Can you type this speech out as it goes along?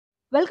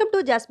Welcome to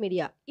jazz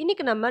media.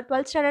 இன்னைக்கு நம்ம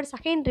 12th standard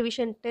second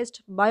revision test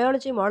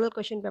biology model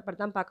question paper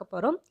தான் பார்க்க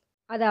போகிறோம்.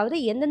 அதாவது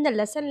எந்தெந்த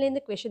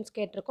லெசன்லேருந்து கொஷின்ஸ்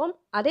கேட்டிருக்கோம்,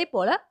 அதே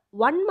போல்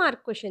 1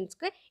 மார்க்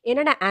கொஷின்ஸ்க்கு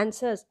என்னென்ன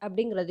ஆன்சர்ஸ்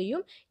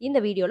அப்படிங்கிறதையும் இந்த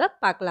வீடியோவில்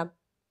பார்க்கலாம்.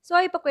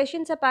 ஸோ இப்போ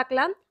கொஷின்ஸை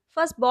பார்க்கலாம்.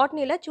 First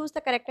பாட்னியில் choose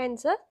the correct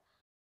answer.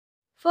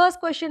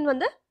 First question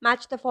வந்து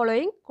மேட்ச் த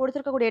ஃபாலோயிங்.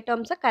 கொடுத்துருக்கக்கூடிய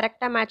டேர்ம்ஸை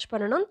கரெக்டாக மேட்ச்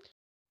பண்ணணும்.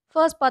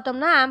 ஃபர்ஸ்ட்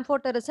பார்த்தோம்னா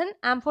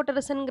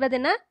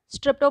ஆம்ஃபோட்டரிசன்ங்கிறது என்ன?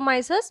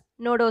 ஸ்ட்ரெப்டோமைசஸ்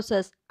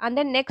நோடோசஸ். அண்ட்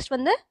தென் நெக்ஸ்ட்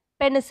வந்து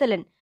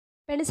பெனிசிலின்.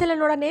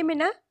 பெனிசிலினோட நேம்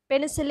என்ன?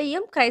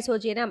 பெனிசிலியம்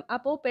கிரைசோஜினம்.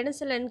 அப்போது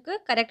பெனிசிலினுக்கு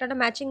கரெக்டான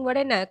மேட்சிங்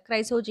வேர்டு என்ன?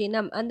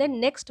 கிரைசோஜினம். அண்ட் தென்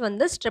நெக்ஸ்ட்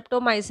வந்து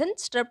ஸ்ட்ரெப்டோமைசின்.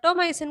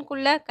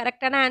 ஸ்ட்ரெப்டோமைசின்குள்ள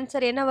கரெக்டான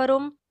ஆன்சர் என்ன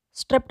வரும்?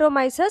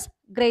 Streptomyces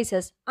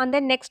Crysis. And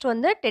then next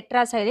வந்து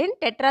டெட்ராசைலின்.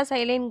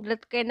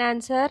 டெட்ராசைலின்ங்கிறதுக்கு என்ன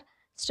ஆன்சர்?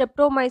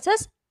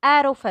 ஸ்ட்ரெப்டோமைசஸ்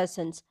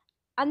ஏரோஃபேசன்ஸ்.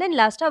 அண்ட் தென்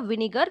லாஸ்ட்டாக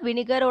வினிகர்.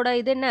 வினிகரோட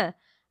இது என்ன?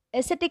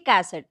 எசிட்டிக்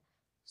ஆசிட்.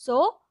 ஸோ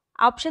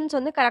ஆப்ஷன்ஸ்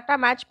வந்து கரெக்டாக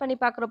மேட்ச் பண்ணி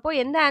பார்க்குறப்போ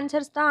எந்த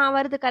ஆன்சர்ஸ் தான்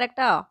வருது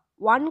கரெக்டாக?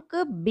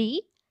 1க்கு B,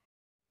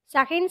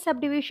 second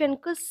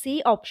சப்டிவிஷனுக்கு C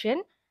option,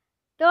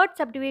 third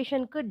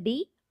சப்டிவிஷனுக்கு D,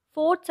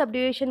 fourth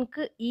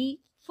சப்டிவிஷனுக்கு இ,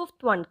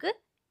 ஃபிஃப்த் ஒன்க்கு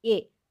ஏ.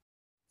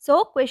 ஸோ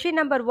கொஷின்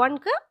நம்பர்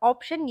 1க்கு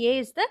option A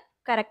is the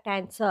correct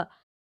answer.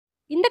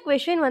 இந்த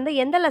கொஷின் வந்து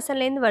எந்த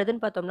லெசன்லேருந்து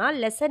வருதுன்னு பார்த்தோம்னா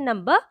lesson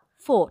number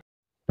 4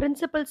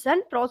 principles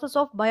and process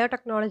of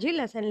biotechnology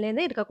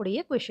லெசன்லேருந்து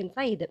இருக்கக்கூடிய கொஷின்ஸ்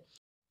தான் இது.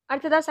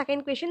 அடுத்ததாக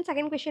செகண்ட் கொஷின்.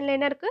 செகண்ட் கொஷினில்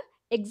என்ன இருக்குது?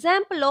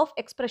 Example of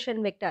expression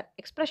vector.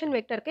 Expression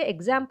வெக்டருக்கு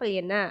example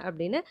என்ன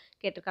அப்படின்னு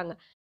கேட்டிருக்காங்க.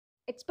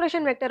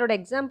 எக்ஸ்பிரஷன் வெக்டரோட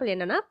எக்ஸாம்பிள்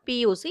என்னன்னா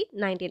PUC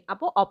 19.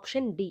 அப்போது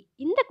ஆப்ஷன் டி.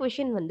 இந்த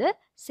கொஷின் வந்து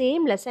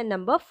சேம் லெசன்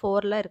நம்பர்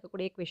 4ல்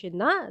இருக்கக்கூடிய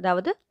கொஷின் தான்.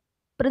 அதாவது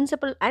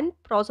principal and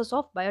process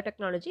of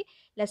biotechnology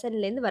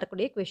லெசன்லேருந்து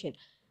வரக்கூடிய question.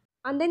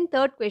 And then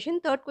third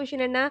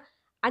question என்ன?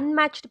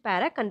 அன்மேட்ச்டு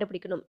பேரை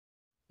கண்டுபிடிக்கணும்.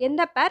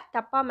 எந்த பேர்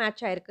தப்பாக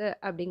மேட்ச் ஆயிருக்கு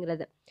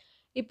அப்படிங்கிறது.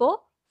 இப்போது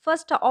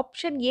ஃபர்ஸ்ட்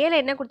ஆப்ஷன் ஏல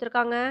என்ன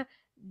கொடுத்துருக்காங்க?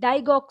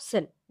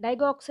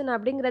 டைகாக்சின்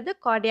அப்படிங்கிறது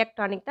கார்டியாக்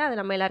டானிக் தான், அது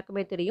நம்ம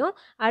எல்லாருக்குமே தெரியும்.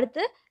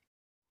 அடுத்து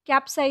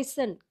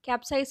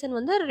கேப்சைசன்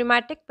வந்து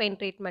ரிமேட்டிக் பெயின்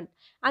ட்ரீட்மெண்ட்.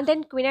 அண்ட்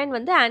தென் குவினைன்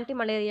வந்து anti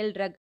malarial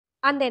drug.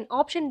 And then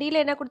option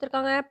டியில் என்ன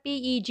கொடுத்துருக்காங்க?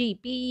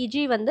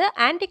 பிஇஜி வந்து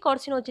ஆன்டி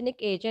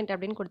கார்சினோஜெனிக் ஏஜென்ட்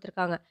அப்படின்னு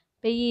கொடுத்துருக்காங்க.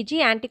 பிஇஜி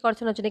ஆன்டி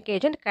கார்சினோஜெனிக்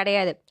ஏஜென்ட்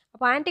கிடையாது.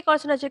 அப்போ ஆன்டி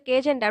கார்சினோஜெனிக்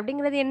ஏஜென்ட்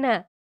அப்படிங்கிறது என்ன?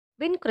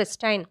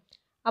 வின்கிறிஸ்டைன்.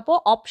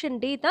 அப்போது ஆப்ஷன்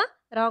டி தான்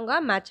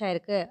ராங்காக மேட்ச்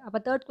ஆயிருக்கு. அப்போ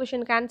தேர்ட்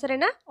கொஷனுக்கு ஆன்சர்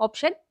என்ன?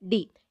 Option D.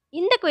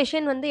 இந்த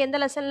கொஷின் வந்து எந்த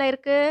லெசனில்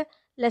இருக்குது?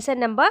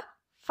 லெசன் நம்பர்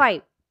 5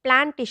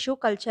 பிளான்ட் டிஷ்யூ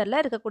கல்ச்சரில்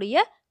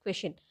இருக்கக்கூடிய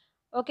கொஷின்.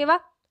 ஓகேவா?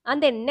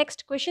 And then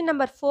next question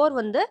number 4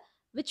 வந்து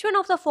which one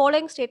of the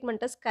following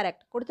statement is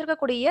correct.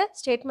 கொடுத்துருக்கக்கூடிய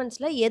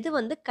ஸ்டேட்மெண்ட்ஸில் எது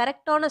வந்து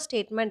கரெக்டான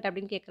ஸ்டேட்மெண்ட்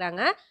அப்படின்னு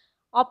கேட்குறாங்க.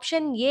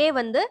 ஆப்ஷன் ஏ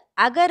வந்து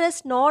அகர்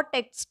is not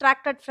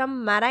extracted from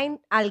marine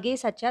algae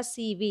such as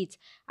seaweeds.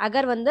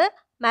 அகர் வந்து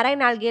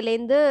மெரைன்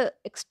ஆல்கேலேருந்து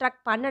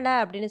எக்ஸ்ட்ராக்ட் பண்ணலை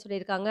அப்படின்னு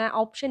சொல்லியிருக்காங்க.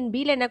 ஆப்ஷன்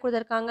பியில் என்ன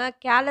கொடுத்துருக்காங்க?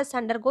 Callus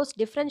undergoes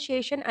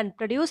differentiation and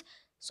produce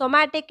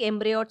somatic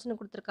எம்ப்ரியோட்ஸ்னு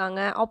கொடுத்துருக்காங்க.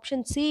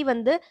 ஆப்ஷன் சி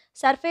வந்து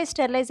surface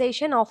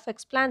sterilisation of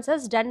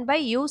எக்ஸ்பிளான்சஸ் done by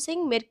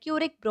using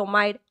மெர்க்யூரிக்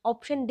bromide.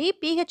 Option D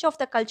pH of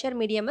the culture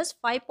medium is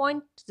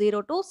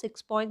 5.0 to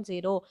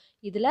 6.0.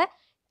 இதில்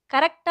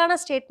கரெக்டான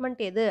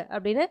ஸ்டேட்மெண்ட் எது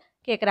அப்படின்னு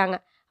கேட்குறாங்க.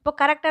 அப்போ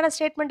கரெக்டான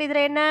ஸ்டேட்மெண்ட்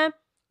இதில் என்ன?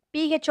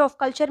 pH of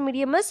culture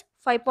medium is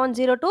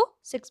 5.0 to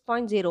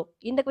 6.0.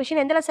 இந்த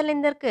கொஷின் எந்த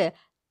லெசன்லேருந்து இருக்குது?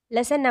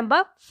 Lesson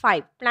number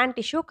 5 plant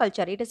tissue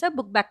culture. It is a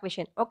book back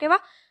question. ஓகேவா?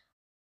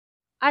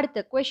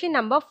 அடுத்து கொஷின்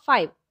நம்பர்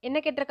 5 என்ன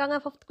கேட்டிருக்காங்க?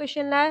 ஃபிஃப்த்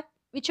கொஷினில்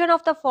which one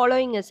of the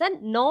following is a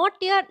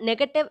not a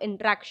negative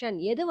interaction.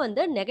 எது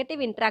வந்து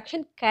நெகட்டிவ்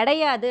இன்ட்ராக்ஷன்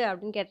கிடையாது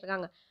அப்படின்னு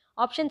கேட்டிருக்காங்க.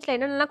 ஆப்ஷன்ஸில்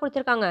என்னென்னலாம்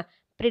கொடுத்துருக்காங்க?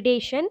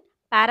 Predation,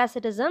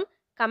 பாராசிட்டிசம்,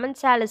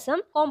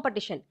 கமென்சாலிசம்,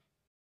 competition.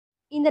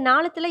 இந்த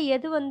நாளத்தில்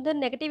எது வந்து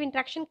நெகட்டிவ்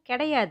இன்ட்ராக்ஷன்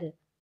கிடையாது?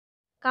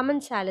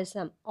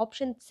 கமென்சாலிசம்.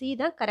 ஆப்ஷன் சி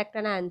தான்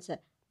கரெக்டான ஆன்சர்.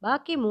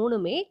 பாக்கி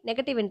மூணுமே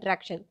நெகட்டிவ்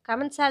இன்ட்ராக்ஷன்.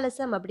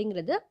 கமென்சாலிசம்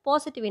அப்படிங்கிறது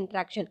பாசிட்டிவ்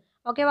இன்ட்ராக்ஷன்.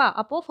 ஓகேவா?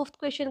 அப்போது ஃபிஃப்த்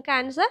கொஷனுக்கு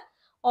ஆன்சர்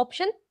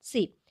ஆப்ஷன்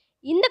சி.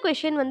 இந்த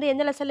கொஷின் வந்து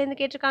எந்த லெசன்லேருந்து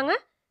கேட்டிருக்காங்க?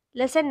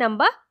 Lesson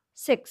number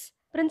 6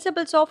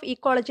 principles of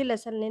ecology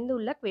லெசன்லேருந்து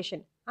உள்ள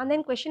question. And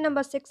then question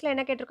number 6ல்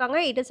என்ன கேட்டிருக்காங்க?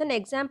 It is an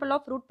example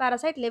of root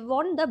parasite live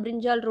on the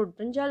brinjal root.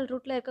 பிரிஞ்சால்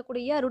ரூட்டில்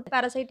இருக்கக்கூடிய ரூட்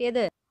பாரசைட்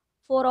எது?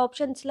 4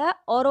 ஆப்ஷன்ஸில்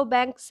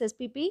ஆரோபேங்க்ஸ்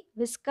எஸ்பிபி,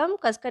 விஸ்கம்,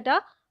 கஸ்கட்டா,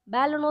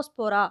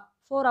 பேலனோஸ்போரா.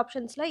 4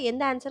 ஆப்ஷன்ஸில்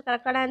எந்த ஆன்சர்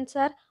கரெக்டான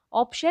ஆன்சர்?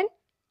 Option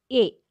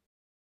A.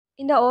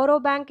 இந்த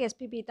ஓரோபேங்க்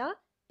எஸ்பிபி தான்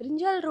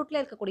பிரிஞ்சால் ரூட்டில்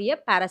இருக்கக்கூடிய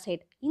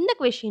பாரசைட். இந்த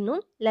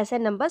கொஷினும்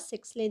லெசன் நம்பர்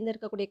 6லேருந்து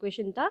இருக்கக்கூடிய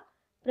கொஷின் தான்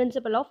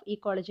பிரின்சிபல் ஆஃப்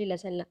ஈக்காலஜி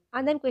லெசனில்.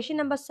 அண்ட் தென் கொஷின்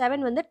நம்பர்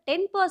 7 வந்து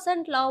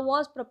 10% லா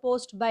வாஸ்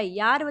ப்ரப்போஸ்ட் பை.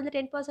 யார் வந்து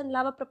 10%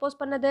 லாவை ப்ரப்போஸ்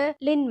பண்ணது?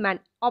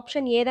 லின்மேன்.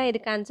 ஆப்ஷன் ஏ தான்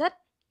இதுக்கு ஆன்சர்.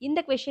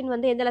 இந்த கொஷின்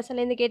வந்து எந்த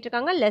லெசன்லேருந்து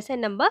கேட்டிருக்காங்க?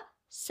 லெசன் நம்பர்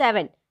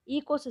 7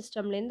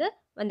 ஈகோசிஸ்டம்லேருந்து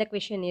வந்த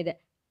கொஷின் இது.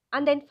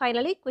 And then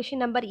finally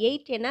question number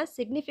 8 என்ன?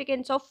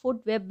 Significance of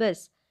food web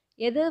is.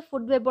 எது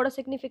ஃபுட் வெப்போட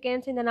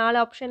சிக்னிஃபிகன்ஸ் இந்த 4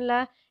 ஆப்ஷனில்?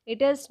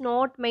 It is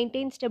not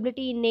maintain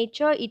stability in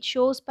nature, it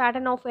shows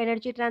pattern of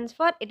energy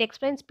transfer, it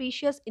explains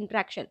species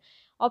interaction.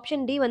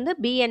 Option D வந்து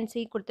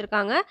BNC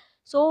கொடுத்துருக்காங்க.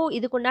 So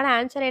இதுக்குண்டான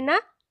answer என்ன?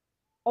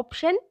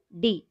 Option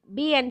D.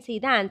 B and C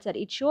the answer.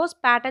 It shows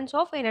patterns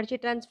of energy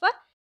transfer.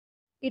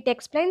 It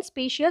explains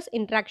species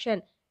interaction.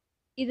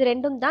 இது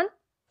ரெண்டும் தான்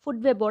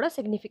food வெப்போட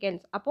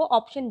significance. அப்போ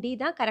option D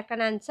தான்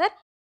கரெக்டான answer.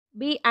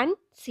 B and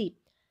C.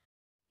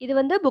 இது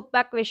வந்து book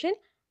back question.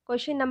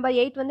 Question number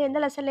 8 வந்து எந்த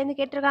லெசன்லேருந்து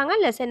கேட்டிருக்காங்க?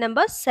 Lesson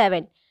number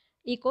 7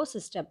 ego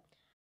system.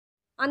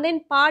 And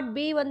then part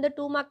B வந்து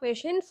 2 மார்க்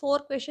கொஷின். 4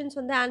 கொஷின்ஸ்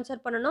வந்து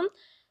ஆன்சர் பண்ணணும்.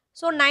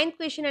 ஸோ 9th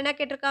கொஷின் என்ன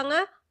கேட்டிருக்காங்க?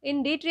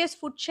 இன் detritus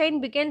food chain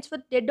begins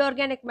with dead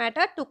organic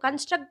matter. To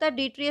construct the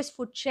detritus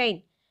food chain,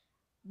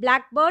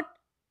 blackbird,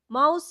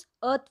 mouse,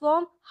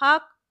 earthworm,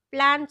 hawk,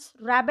 plants,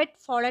 rabbit,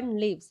 fallen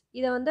leaves.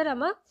 இதை வந்து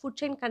நம்ம food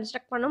chain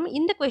construct பண்ணணும்.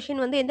 இந்த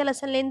question வந்து எந்த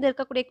லெசன்லேருந்து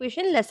இருக்கக்கூடிய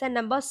கொஷின்? லெசன்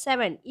நம்பர்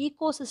 7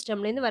 ஈகோ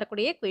சிஸ்டம்லேருந்து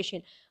வரக்கூடிய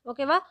கொஷின்.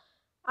 ஓகேவா?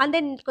 அண்ட்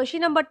தென்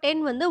கொஷின் நம்பர் 10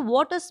 வந்து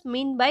what is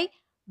mean by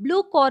blue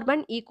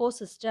carbon ego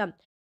system.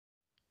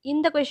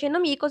 இந்த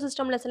கொஷினும் ஈகோ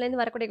சிஸ்டம் லெசன்லேருந்து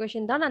வரக்கூடிய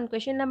கொஷின் தான். அண்ட்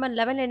கொஷின் நம்பர்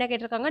 11 என்ன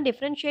கேட்டிருக்காங்க?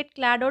 Differentiate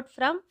cladode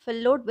from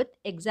ஃபில்லோட் with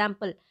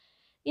example.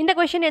 இந்த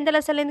கொஷின் எந்த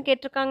லெசன்லேருந்து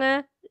கேட்டிருக்காங்க?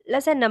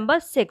 Lesson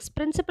number 6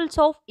 principles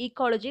of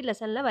ecology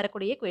லெசனில்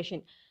வரக்கூடிய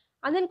question.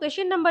 And then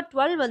question number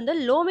 12 வந்து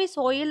loamy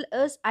soil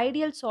is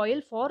ideal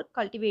soil for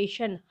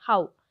cultivation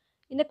have.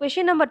 இந்த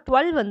கொஷின் நம்பர்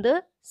 12 வந்து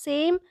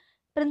சேம்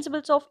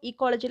பிரின்சிபிள்ஸ் ஆஃப்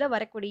ஈக்காலஜியில்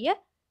வரக்கூடிய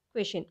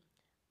question.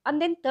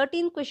 And then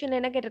 13th question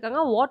என்ன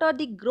கேட்டிருக்காங்க? What are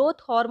the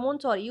growth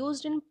hormones are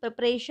used in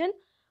preparation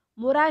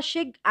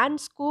முராஷிக் and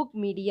Skoog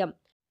medium.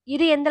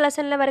 இது எந்த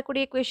லெசனில்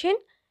வரக்கூடிய question?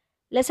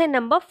 Lesson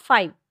number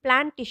 5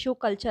 plant tissue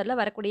கல்ச்சரில்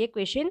வரக்கூடிய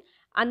question.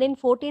 And then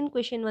 14th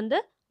question வந்து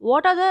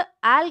what are the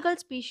algal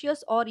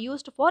species are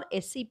used for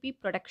SCB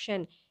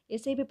production.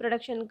 SCB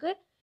ப்ரொடக்ஷனுக்கு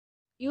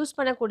use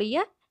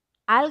பண்ணக்கூடிய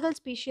algal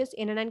species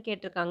என்னென்னு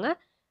கேட்டிருக்காங்க.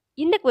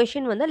 இந்த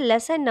கொஷின் வந்து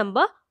லெசன்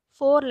நம்பர்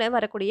 4ல்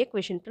வரக்கூடிய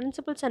question.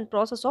 Principles and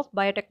process of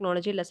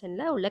biotechnology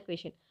லெசனில் உள்ள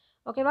கொஷின்.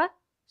 ஓகேவா?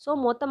 ஸோ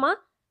மொத்தமாக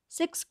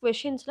 6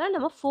 கொஷின்ஸில்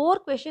நம்ம 4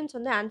 கொஷின்ஸ்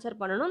வந்து ஆன்சர்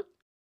பண்ணணும்.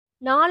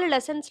 4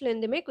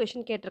 லெசன்ஸ்லேருந்துமே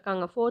கொஷின்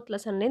கேட்டிருக்காங்க. 4th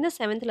லெசன்லேருந்து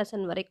 7th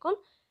லெசன் வரைக்கும்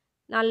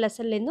 4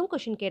 லெசன்லேருந்தும்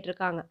கொஷின்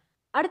கேட்டிருக்காங்க.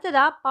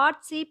 அடுத்ததாக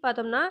பார்ட் சி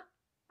பார்த்தோம்னா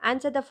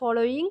answer the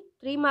following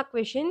 3 mark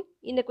question.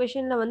 இந்த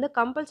கொஷினில் வந்து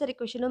கம்பல்சரி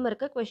கொஷினும்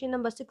இருக்குது. கொஷின்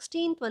நம்பர்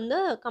 16th வந்து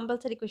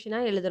கம்பல்சரி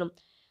கொஷினாக எழுதணும்.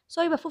 ஸோ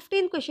இப்போ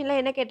 15th கொஷினில்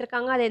என்ன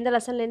கேட்டிருக்காங்க? அது எந்த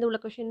லெசன்லேருந்து உள்ள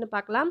கொஷின்னு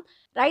பார்க்கலாம்.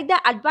 Right the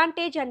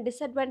advantage and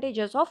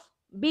disadvantages of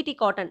பிடி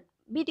காட்டன்.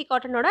 பிடி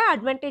காட்டனோட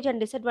அட்வான்டேஜ்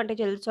அண்ட்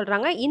டிஸ்அட்வான்டேஜ் எழுத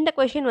சொல்கிறாங்க. இந்த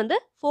கொஷின் வந்து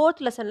 4th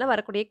லெசனில்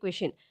வரக்கூடிய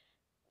question.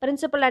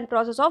 Principal and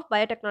process of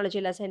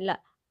biotechnology லெசனில்.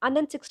 அண்ட்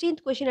தென்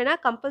 16th கொஷின் என்ன?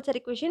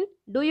 Compulsory question.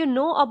 Two you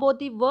know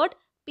about the word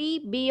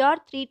PBR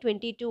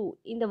 322?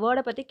 இந்த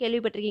வேர்டை பற்றி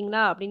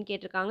கேள்விப்பட்டிருக்கீங்களா அப்படின்னு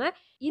கேட்டிருக்காங்க.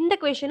 இந்த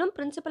கொஷினும்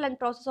principal and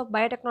process of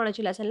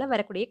biotechnology லெசனில்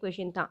வரக்கூடிய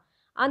கொஷின் தான்.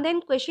 அண்ட் தென்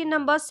கொஷின்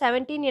நம்பர்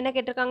 17 என்ன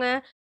கேட்டிருக்காங்க?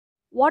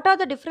 What are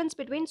the difference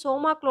between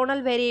Soma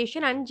clonal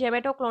variation and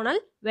ஜெமெட்டோ clonal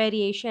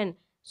variation.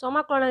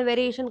 Soma clonal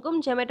வேரியேஷனுக்கும்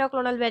ஜெமெட்டோ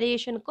clonal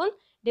வேரியேஷனுக்கும்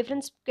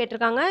difference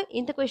கேட்டிருக்காங்க.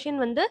 இந்த கொஷின்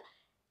வந்து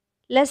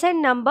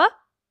lesson number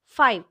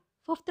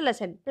 5th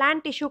lesson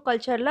plant tissue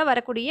கல்ச்சரில்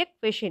வரக்கூடிய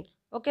கொஷின்.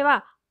 ஓகேவா?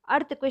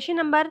 அடுத்து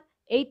கொஷின் நம்பர்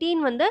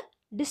 18 வந்து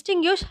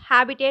டிஸ்டிங்யூஷ்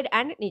ஹேபிடேட்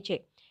அண்ட் நிச்சே.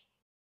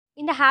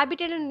 இந்த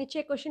ஹேபிடேட் அண்ட்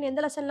நிச்சே கொஷின் எந்த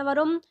லெசனில்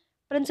வரும்?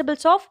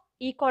 Principles of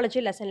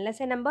ecology lesson,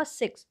 lesson number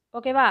 6.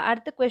 ஓகேவா?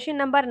 அடுத்து கொஷின்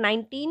நம்பர்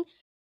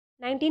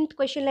 19th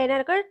கொஷினில் என்ன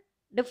இருக்குது?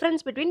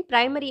 Difference between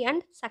primary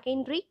and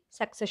secondary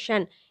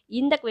succession.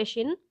 இந்த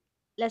கொஷின்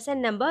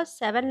லெசன் நம்பர்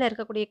 7ல்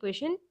இருக்கக்கூடிய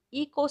கொஷின்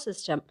ஈகோ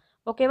சிஸ்டம்.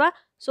 ஓகேவா?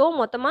 ஸோ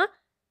மொத்தமாக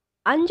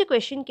 5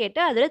 கொஷின்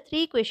கேட்டு அதில்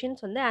 3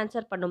 கொஷின்ஸ் வந்து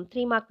ஆன்சர் பண்ணும்.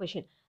 3 மார்க்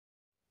கொஷின்.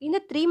 இந்த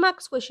 3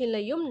 மார்க்ஸ்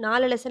கொஷின்லையும்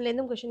 4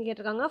 லெசன்லேருந்தும் கொஷின்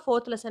கேட்டிருக்காங்க.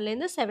 4th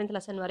லெசன்லேருந்து 7th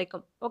லெசன்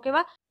வரைக்கும்.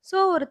 ஓகேவா? ஸோ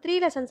ஒரு 3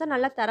 லெசன்ஸை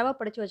நல்லா தரவாக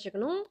படித்து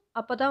வச்சுக்கணும்.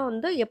 அப்போ தான்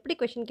வந்து எப்படி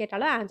கொஷின்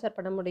கேட்டாலும் ஆன்சர்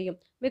பண்ண முடியும்.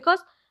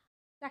 பிகாஸ்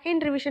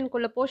செகண்ட்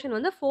ரிவிஷனுக்குள்ள போர்ஷன்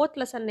வந்து 4th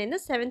லெசன்லேருந்து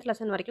 7th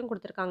லெசன் வரைக்கும்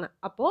கொடுத்துருக்காங்க.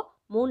 அப்போது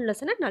 3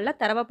 லெசனை நல்லா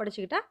தரவாக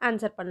படிச்சுக்கிட்டா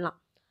ஆன்சர் பண்ணலாம்.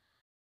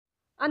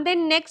 அண்ட்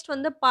தென் நெக்ஸ்ட்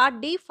வந்து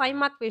part D 5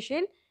 mark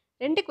question.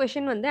 2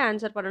 question வந்து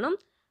ஆன்சர் பண்ணணும்.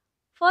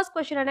 ஃபர்ஸ்ட்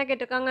கொஷின் என்ன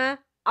கேட்டிருக்காங்க?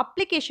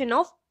 Application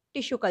of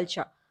tissue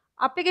culture.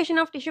 Application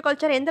of tissue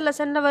culture எந்த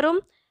லெசனில் வரும்?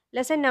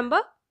 லெசன்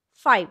நம்பர்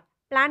 5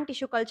 பிளான்ட்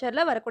டிஷ்யூ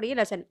கல்ச்சரில் வரக்கூடிய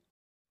லெசன்.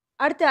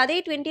 அடுத்து அதே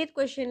 20th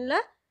கொஷினில்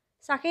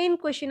second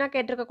கொஷினாக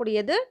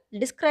கேட்டிருக்கக்கூடியது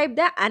describe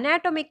the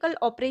anatomical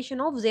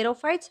operation of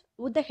ஜெரோஃபைட்ஸ்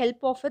with the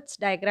help of it's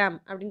diagram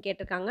அப்படின்னு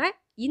கேட்டிருக்காங்க.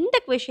 இந்த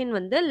கொஷின்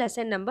வந்து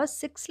லெசன் நம்பர்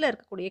 6ல்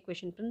இருக்கக்கூடிய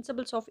கொஷின்.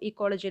 பிரின்சிபிள்ஸ் ஆஃப்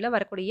ஈக்காலஜியில்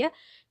வரக்கூடிய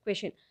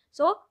question.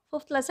 So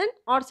 5th lesson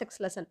R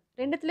 6th lesson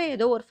ரெண்டுத்துல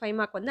ஏதோ ஒரு 5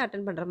 மார்க் வந்து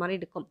அட்டன் பண்ணுற மாதிரி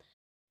இருக்கும்.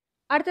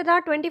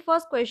 அடுத்ததாக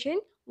 21st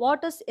question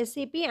what is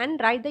SCB and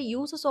right the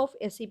uses of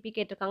SCB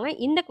கேட்டிருக்காங்க.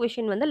 இந்த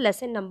கொஷின் வந்து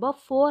லெசன் நம்பர்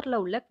 4ல்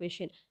உள்ள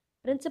question.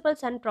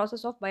 Principles and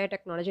process of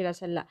biotechnology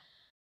லெசனில்.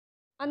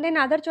 அண்ட் தென்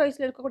அதர்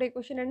சாய்ஸில் இருக்கக்கூடிய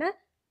கொஷின் என்ன?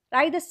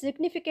 Right the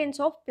significance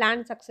of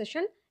plant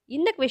succession.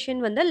 இந்த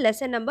கொஷின் வந்து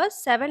lesson number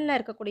 7ல்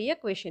இருக்கக்கூடிய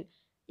கொஷின்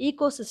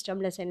ஈகோ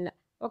சிஸ்டம் லெசனில்.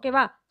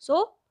 ஓகேவா? ஸோ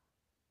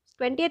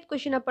 20th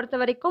கொஷினை பொறுத்த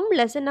வரைக்கும்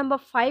lesson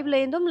number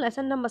 5லேருந்தும்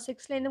lesson number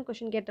 6லேருந்தும்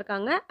question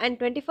கேட்டிருக்காங்க. அண்ட்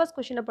 21st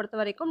கொஷினை பொறுத்த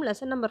வரைக்கும்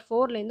lesson number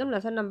 4லேருந்தும்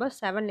lesson number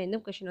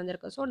 7லேருந்தும் question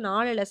வந்திருக்கு. ஸோ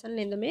 4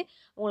 லெசன்லேருந்துமே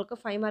உங்களுக்கு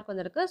 5 மார்க்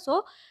வந்திருக்கு. ஸோ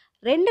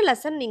 2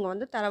 லெசன் நீங்கள்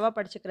வந்து தரவாக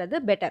படிச்சுக்கிறது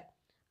பெட்டர்.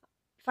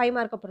 5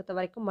 மார்க்க பொறுத்த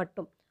வரைக்கும்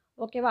மட்டும்.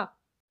 ஓகேவா?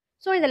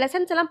 ஸோ இந்த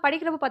லெசன்ஸ் எல்லாம்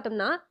படிக்கிறப்ப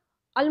பார்த்தோம்னா,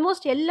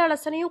 ஆல்மோஸ்ட் எல்லா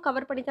லெசனையும்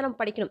கவர் பண்ணி தான் நம்ம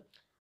படிக்கணும்.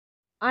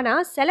 ஆனா,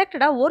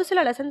 செலக்டடா ஒரு சில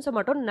லெசன்ஸ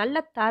மட்டும் நல்ல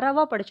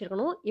தரவா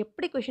படிச்சிருக்கணும்.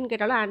 எப்படி கொஸ்டின்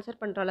கேட்டாலும் ஆன்சர்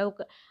பண்ற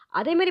அளவுக்கு.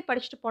 அதேமாரி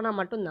படிச்சுட்டு போனா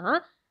மட்டும் தான்,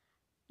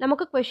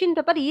 நமக்கு கொஸ்டின்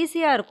பேப்பர்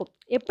ஈஸியா இருக்கும்.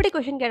 எப்படி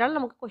கொஸ்டின் கேட்டாலும்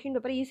நமக்கு கொஸ்டின்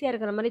பேப்பர் ஈஸியா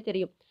இருக்கிற மாரி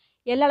தெரியும்.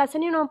 எல்லா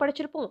லெசனையும் நம்ம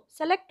படிச்சிருப்போம்.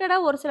 செலக்டடா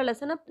ஒரு சில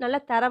லெசன நல்ல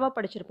தரவா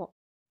படிச்சிருப்போம்.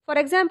 ஃபார்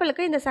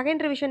எக்ஸாம்பிளுக்கு இந்த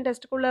செகண்ட் ரிவிஷன்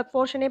டெஸ்ட்டுக்குள்ள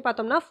போர்ஷனே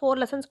பார்த்தோம்னா, 4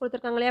 லெசன்ஸ்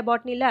குடுத்துருக்காங்க இல்லையா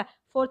பாட்னில.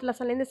 4த்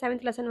லெசன்லேருந்து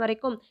 7த் லெசன்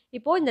வரைக்கும்.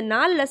 இப்போ இந்த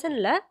 4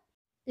 லெசன்ல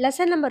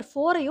லெசன் நம்பர்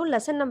 4யும்,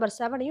 லெசன் நம்பர்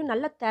 7யும்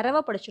நல்லா தெரவா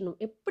படிச்சிடணும்.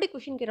 எப்படி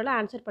கொஸ்டின் கேட்டாலும்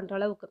ஆன்சர் பண்ற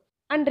அளவுக்கு.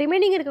 அண்ட்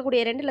ரிமைனிங்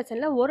இருக்கக்கூடிய 2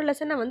 லெசன்ல ஒரு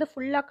லெசன வந்து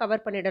ஃபுல்லா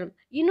கவர் பண்ணிடணும்.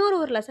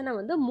 ஒரு லெசன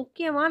வந்து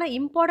முக்கியமான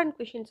இம்பார்ட்டன்ட்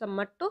கொஸ்டின்ஸ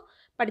மட்டும்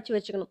படிச்சு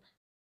வச்சுக்கணும்.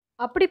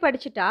 அப்படி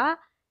படிச்சுட்டா,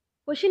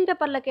 கொஸ்டின்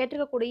பேப்பர்ல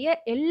கேட்டிருக்கக்கூடிய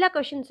எல்லா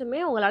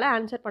கொஸ்டின்ஸுமே உங்களால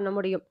ஆன்சர் பண்ண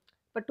முடியும்.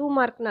 இப்ப 2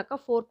 மார்க்னாக்கா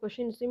 4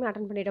 கொஸ்டின்ஸையுமே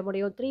அட்டெண்ட் பண்ணிட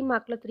முடியும். 3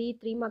 மார்க்ல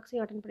 3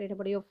 மார்க்ஸையும் அட்டெண்ட் பண்ணிட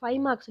முடியும். 5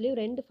 மார்க்ஸ்லயும்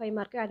 2 5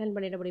 மார்க்கையும் அட்டெண்ட்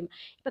பண்ணிட முடியும்.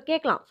 இப்ப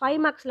கேட்கலாம். 5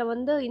 மார்க்ஸ்ல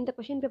வந்து இந்த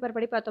கொஸ்டின் பேப்பர்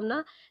படி பார்த்தோம்னா,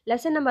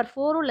 லெசன் நம்பர்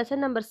 4ம்,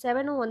 லெசன் நம்பர்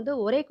 7ம் வந்து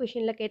ஒரே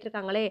கொஸ்டின்ல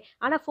கேட்டிருக்காங்களே!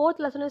 ஆனா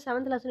 4த் லெசனும்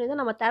 7த் லெசனையும்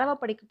தான் நம்ம தரவா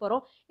படிக்க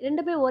போறோம்.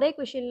 2மே ஒரே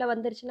கொஸ்டின்ல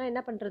வந்துருச்சுன்னா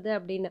என்ன பண்றது?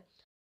 அப்படின்னு.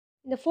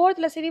 இந்த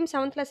 4த் லெசனையும்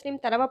 7த்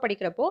லெசனையும் தரவா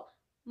படிக்கிறப்போ,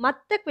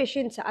 மத்த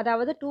கொஸ்டின்ஸ்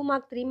அதாவது 2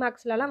 மார்க், 3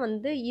 மார்க்ஸ்லலாம்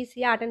வந்து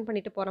ஈஸியா அட்டெண்ட்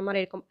பண்ணிட்டு போற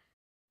மாரி இருக்கும்.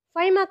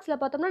 5 மார்க்ஸ்ல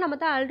பார்த்தோம்னா, நம்ம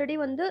தான் ஆல்ரெடி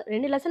வந்து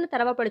 2 லெசன்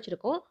தரவா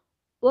படிச்சிருக்கோம்.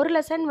 ஒரு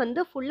லெசன்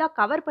வந்து ஃபுல்லா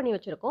கவர் பண்ணி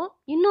வச்சிருக்கோம்.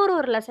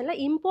 ஒரு லெசன்ல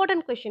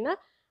இம்பார்ட்டன்ட் கொஸ்டின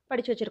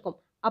படிச்சு வச்சிருக்கோம்.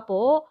 அப்போ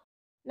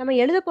நம்ம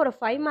எழுத போற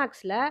 5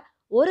 மார்க்ஸ்ல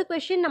ஒரு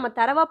கொஸ்டின் நம்ம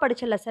தரவா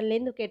படிச்ச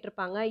லெசன்லேருந்து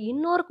கேட்டிருப்பாங்க.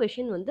 இன்னொரு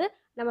கொஸ்டின் வந்து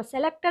நம்ம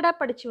செலக்டடா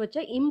படிச்சு வச்ச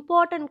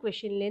இம்பார்ட்டன்ட்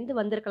கொஸ்டின்லேருந்து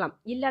வந்திருக்கலாம்.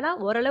 இல்லன்னா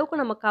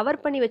ஓரளவுக்கு நம்ம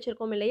கவர் பண்ணி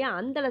வச்சிருக்கோம் இல்லையா?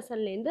 அந்த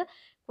லெசன்லேருந்து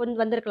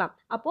வந்திருக்கலாம்.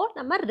 அப்போ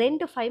நம்ம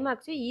 2 5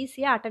 மார்க்ஸையும்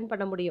ஈஸியா அட்டெண்ட்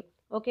பண்ண முடியும்.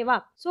 ஓகேவா?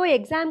 ஸோ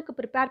எக்ஸாம்க்கு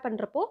ப்ரிப்பேர்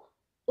பண்றப்போ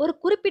ஒரு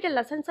குறிப்பிட்ட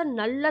லெசன்ஸ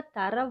நல்லா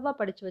தரவா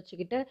படிச்சு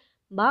வச்சுக்கிட்டு,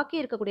 பாக்கி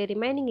இருக்கக்கூடிய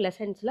ரிமைனிங்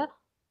லெசன்ஸ்ல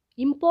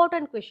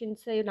இம்பார்ட்டன்ட்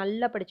கொஸ்டின்ஸ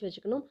நல்லா படிச்சு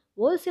வச்சுக்கணும்.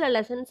 ஒரு சில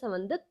லெசன்ஸ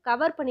வந்து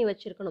கவர் பண்ணி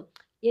வச்சிருக்கணும்.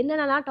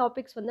 என்னென்னலாம்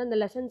டாபிக்ஸ் வந்து அந்த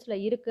லெசன்ஸ்ல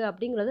இருக்கு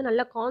அப்படிங்கிறது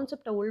நல்ல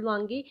கான்செப்ட்ட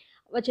உள்வாங்கி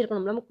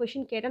வச்சிருக்கணும். நமக்கு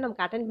கொஸ்டின் கேட்டா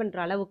நமக்கு அட்டெண்ட் பண்ற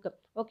அளவுக்கு.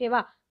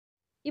 ஓகேவா?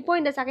 இப்போ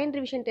இந்த செகண்ட்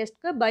ரிவிஷன்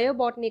டெஸ்ட்க்கு பயோ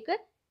பாட்னிக்கு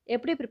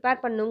எப்படி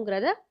ப்ரிப்பேர்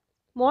பண்ணணுங்கிறத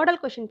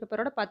மாடல் கொஸ்டின்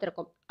பேப்பரோட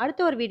பார்த்துருக்கோம்.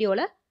 அடுத்த ஒரு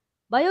வீடியோல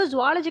பயோ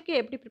ஜூவாலஜிக்கு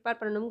எப்படி ப்ரிப்பேர்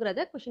பண்ணணுங்கிறத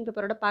கொஸ்டின்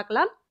பேப்பரோட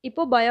பார்க்கலாம்.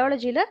 இப்போ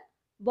பயாலஜில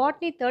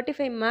பாட்னி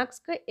 35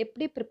 மார்க்ஸ்க்கு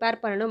எப்படி ப்ரிப்பேர்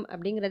பண்ணணும்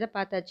அப்படிங்கிறத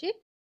பார்த்தாச்சு.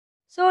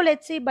 So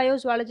let's see bio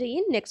zoology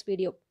in next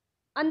video.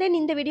 And then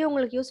இந்த வீடியோ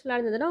உங்களுக்கு யூஸ்ஃபுல்லா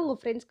இருந்ததுன்னா உங்க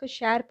ஃப்ரெண்ட்ஸ்க்கு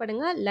ஷேர்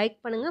பண்ணுங்க, லைக்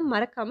பண்ணுங்க,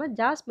 மறக்காம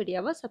ஜாஸ்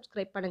மீடியாவை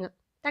சப்ஸ்கிரைப் பண்ணுங்க.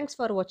 தேங்க்ஸ்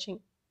ஃபார் வாட்சிங்.